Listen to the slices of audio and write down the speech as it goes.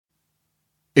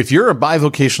If you're a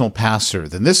bivocational pastor,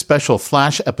 then this special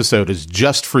flash episode is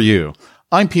just for you.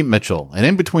 I'm Pete Mitchell, and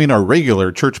in between our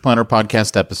regular Church Planter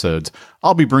podcast episodes,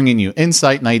 I'll be bringing you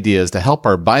insight and ideas to help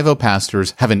our bivo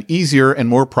pastors have an easier and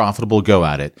more profitable go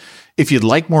at it. If you'd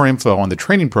like more info on the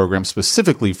training program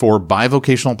specifically for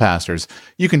bivocational pastors,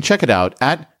 you can check it out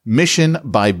at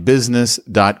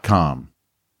missionbybusiness.com.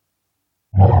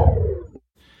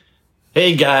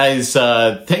 Hey guys,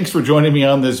 thanks for joining me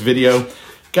on this video.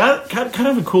 Got kind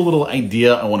of a cool little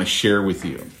idea I want to share with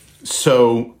you.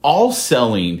 So all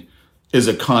selling is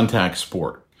a contact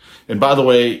sport. And by the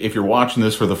way, if you're watching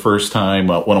this for the first time,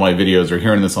 one of my videos, or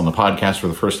hearing this on the podcast for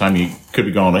the first time, you could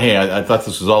be going, hey, I thought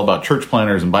this was all about church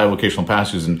planners and bivocational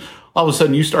pastors, and all of a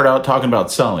sudden you start out talking about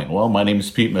selling. Well, my name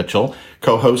is Pete Mitchell,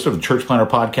 co-host of the Church Planter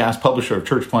podcast, publisher of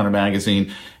Church Planter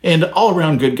magazine, and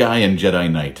all-around good guy and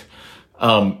Jedi Knight.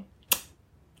 I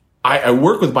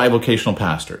work with bivocational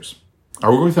pastors. I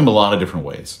work with them a lot of different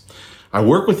ways. I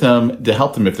work with them to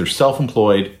help them, if they're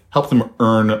self-employed, help them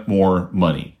earn more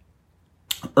money.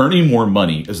 Earning more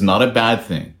money is not a bad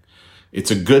thing. It's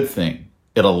a good thing.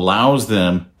 It allows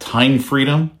them time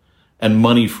freedom and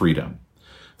money freedom.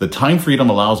 The time freedom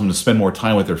allows them to spend more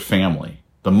time with their family.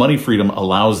 The money freedom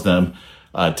allows them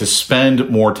to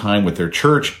spend more time with their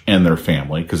church and their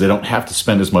family because they don't have to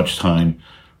spend as much time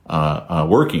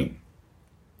working.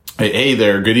 Hey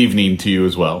there, good evening to you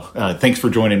as well. Thanks for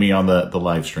joining me on the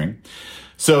live stream.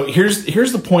 So here's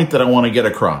the point that I want to get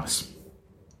across.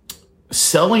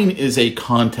 Selling is a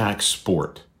contact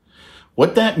sport.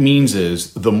 What that means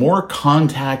is the more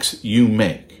contacts you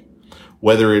make,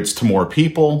 whether it's to more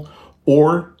people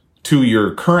or to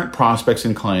your current prospects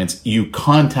and clients, you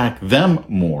contact them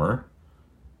more,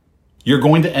 you're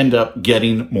going to end up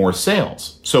getting more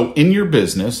sales. So in your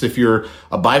business, if you're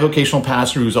a bivocational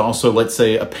pastor who's also, let's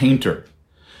say, a painter,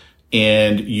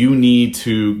 and you need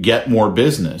to get more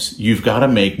business, you've got to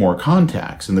make more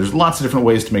contacts. And there's lots of different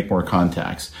ways to make more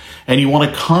contacts. And you want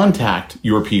to contact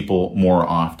your people more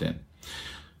often.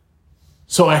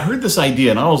 So I heard this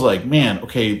idea and I was like, man,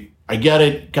 okay, I get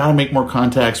it. Got to make more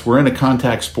contacts. We're in a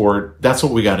contact sport. That's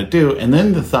what we got to do. And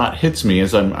then the thought hits me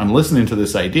as I'm listening to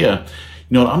this idea,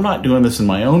 you know, I'm not doing this in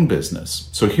my own business.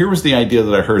 So here was the idea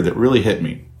that I heard that really hit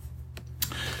me.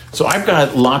 So I've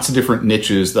got lots of different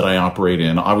niches that I operate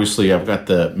in. Obviously, I've got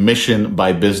the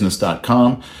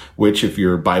missionbybusiness.com, which if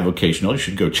you're bivocational, you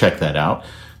should go check that out.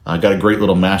 I got a great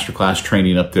little masterclass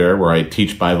training up there where I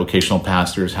teach bivocational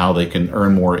pastors how they can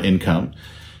earn more income.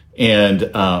 And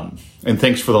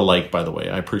thanks for the like, by the way.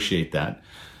 I appreciate that.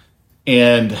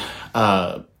 And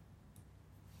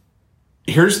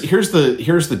Here's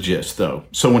the gist though.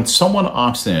 So when someone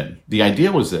opts in, the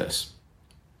idea was this: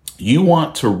 you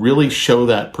want to really show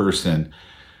that person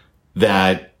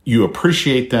that you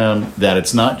appreciate them, that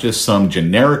it's not just some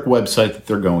generic website that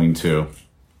they're going to.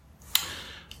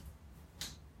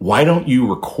 Why don't you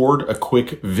record a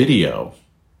quick video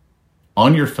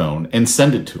on your phone and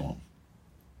send it to them?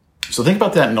 So think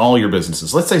about that in all your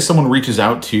businesses. Let's say someone reaches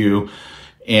out to you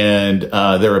and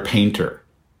they're a painter.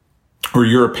 Or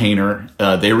you're a painter,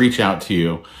 they reach out to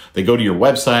you, they go to your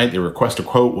website, they request a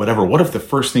quote, whatever. What if the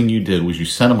first thing you did was you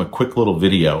sent them a quick little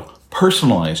video,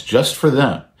 personalized just for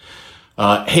them?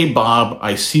 Hey, Bob,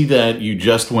 I see that you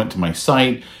just went to my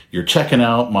site. You're checking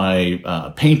out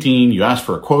my painting. You asked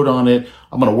for a quote on it.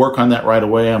 I'm going to work on that right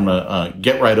away. I'm going to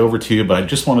get right over to you, but I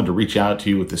just wanted to reach out to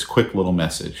you with this quick little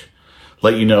message.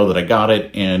 Let you know that I got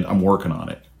it and I'm working on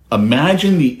it.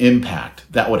 Imagine the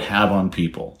impact that would have on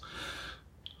people.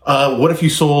 What if you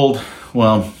sold,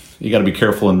 well, you got to be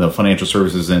careful in the financial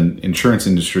services and insurance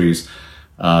industries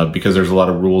because there's a lot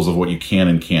of rules of what you can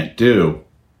and can't do.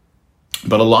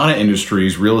 But a lot of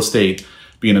industries, real estate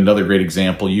being another great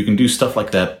example, you can do stuff like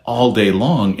that all day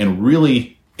long and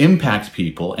really impact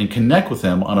people and connect with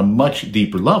them on a much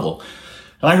deeper level.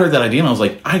 And I heard that idea and I was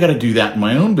like, I got to do that in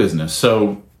my own business.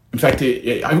 So in fact,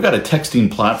 I've got a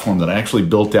texting platform that I actually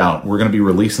built out. We're going to be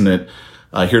releasing it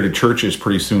here to churches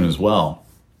pretty soon as well.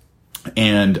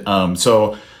 And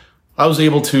so I was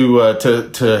able to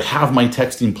have my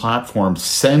texting platform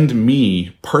send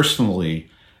me personally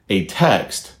a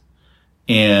text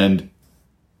and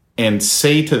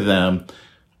say to them,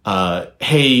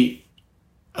 hey,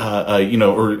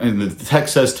 and the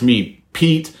text says to me,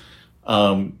 Pete,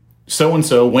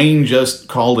 so-and-so, Wayne just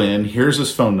called in. Here's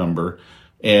his phone number.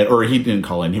 Or he didn't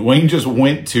call in. Wayne just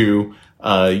went to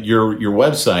your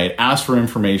website, asked for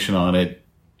information on it.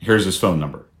 Here's his phone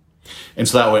number. And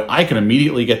so that way I can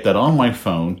immediately get that on my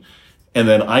phone, and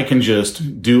then I can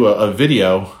just do a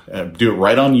video, do it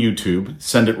right on YouTube,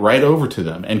 send it right over to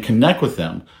them and connect with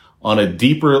them on a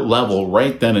deeper level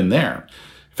right then and there.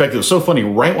 In fact, it was so funny.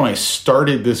 Right when I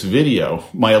started this video,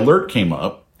 my alert came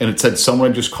up and it said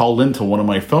someone just called into one of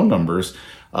my phone numbers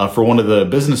for one of the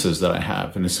businesses that I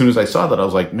have. And as soon as I saw that, I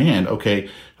was like, man, okay,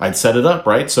 I'd set it up,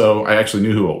 right? So I actually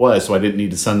knew who it was, so I didn't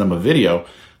need to send them a video.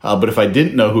 But if I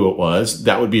didn't know who it was,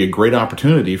 that would be a great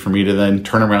opportunity for me to then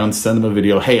turn around and send them a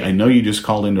video. Hey, I know you just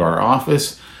called into our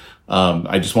office.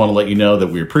 I just want to let you know that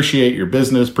we appreciate your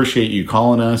business, appreciate you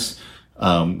calling us.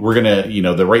 We're going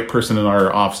to, the right person in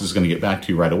our office is going to get back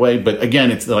to you right away. But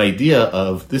again, it's the idea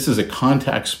of this is a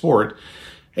contact sport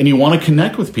and you want to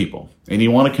connect with people and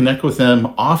you want to connect with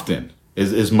them often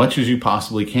as much as you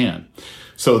possibly can.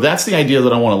 So that's the idea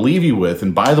that I want to leave you with.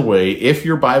 And by the way, if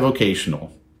you're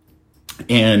bivocational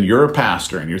and you're a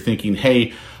pastor and you're thinking,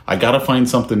 hey, I got to find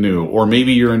something new, or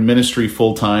maybe you're in ministry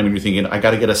full time and you're thinking, I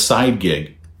got to get a side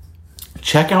gig.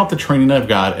 Check out the training I've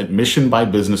got at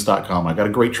missionbybusiness.com. I got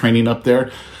a great training up there.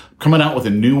 I'm coming out with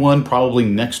a new one probably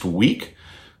next week.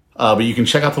 But you can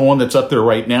check out the one that's up there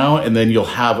right now, and then you'll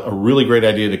have a really great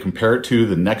idea to compare it to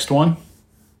the next one.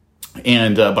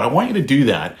 And but I want you to do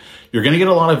that. You're going to get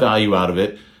a lot of value out of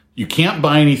it. You can't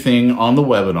buy anything on the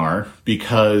webinar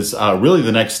because really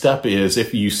the next step is if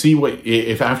after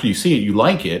you see it, you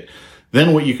like it,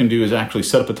 then what you can do is actually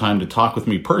set up a time to talk with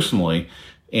me personally.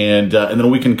 And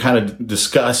then we can kind of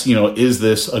discuss, is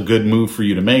this a good move for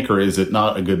you to make or is it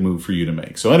not a good move for you to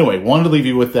make? So anyway, wanted to leave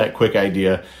you with that quick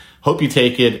idea. Hope you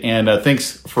take it. And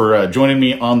thanks for joining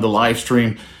me on the live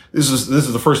stream. This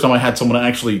is the first time I had someone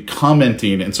actually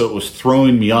commenting. And so it was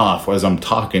throwing me off as I'm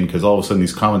talking because all of a sudden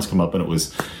these comments come up and it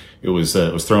was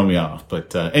throwing me off.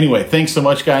 But anyway, thanks so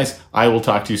much, guys. I will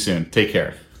talk to you soon. Take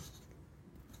care.